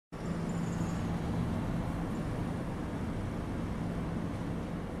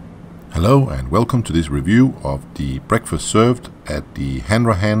Hello and welcome to this review of the breakfast served at the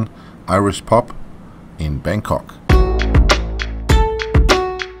Hanrahans Irish Pub in Bangkok.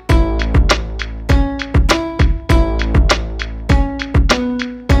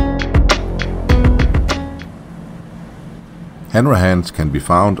 Hanrahans can be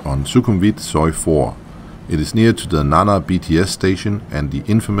found on Sukhumvit Soi 4. It is near to the Nana BTS station and the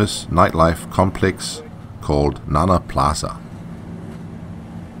infamous nightlife complex called Nana Plaza.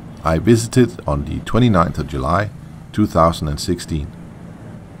 I visited on the 29th of July 2016.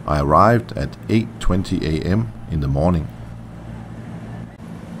 I arrived at 8:20 a.m. in the morning.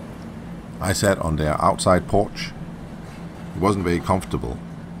 I sat on their outside porch. It wasn't very comfortable.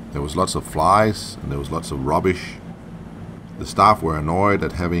 There was lots of flies and there was lots of rubbish. The staff were annoyed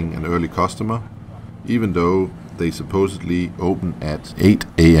at having an early customer, even though they supposedly open at 8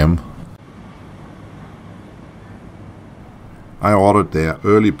 a.m. I ordered their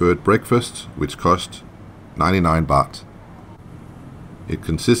early bird breakfast, which cost 99 baht. It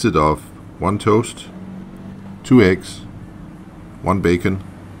consisted of 1 toast, 2 eggs, 1 bacon,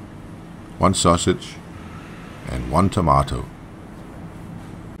 1 sausage, and 1 tomato.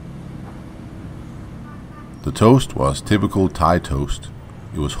 The toast was typical Thai toast.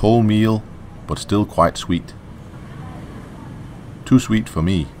 It was wholemeal, but still quite sweet. Too sweet for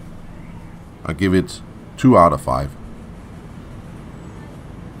me. I give it 2 out of 5.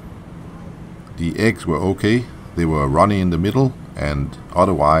 The eggs were okay. They were runny in the middle and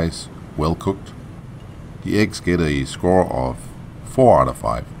otherwise well cooked. The eggs get a score of 4 out of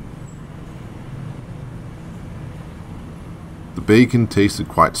 5. The bacon tasted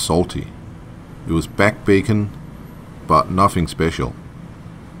quite salty. It was back bacon, but nothing special.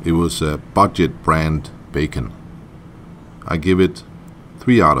 It was a budget brand bacon. I give it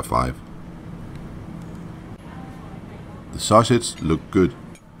 3 out of 5. The sausage looked good.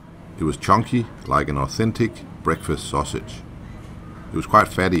 It was chunky, like an authentic breakfast sausage. It was quite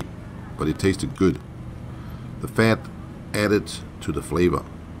fatty, but it tasted good. The fat added to the flavor,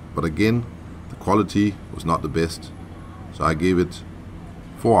 but again, the quality was not the best, so I gave it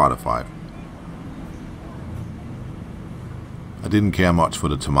 4 out of 5. I didn't care much for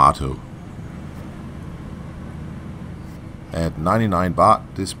the tomato. At 99 baht,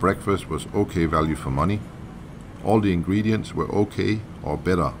 this breakfast was okay value for money. All the ingredients were okay or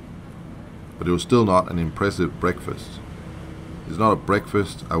better, but it was still not an impressive breakfast. It's not a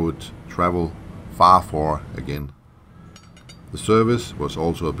breakfast I would travel far for again. The service was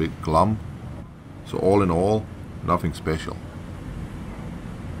also a bit glum, so all in all, nothing special.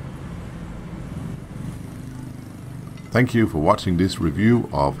 Thank you for watching this review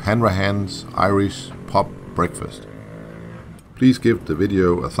of Hanrahans Irish Pub breakfast. Please give the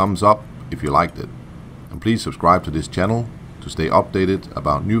video a thumbs up if you liked it, and please subscribe to this channel to stay updated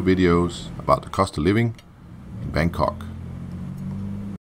about new videos about the cost of living in Bangkok.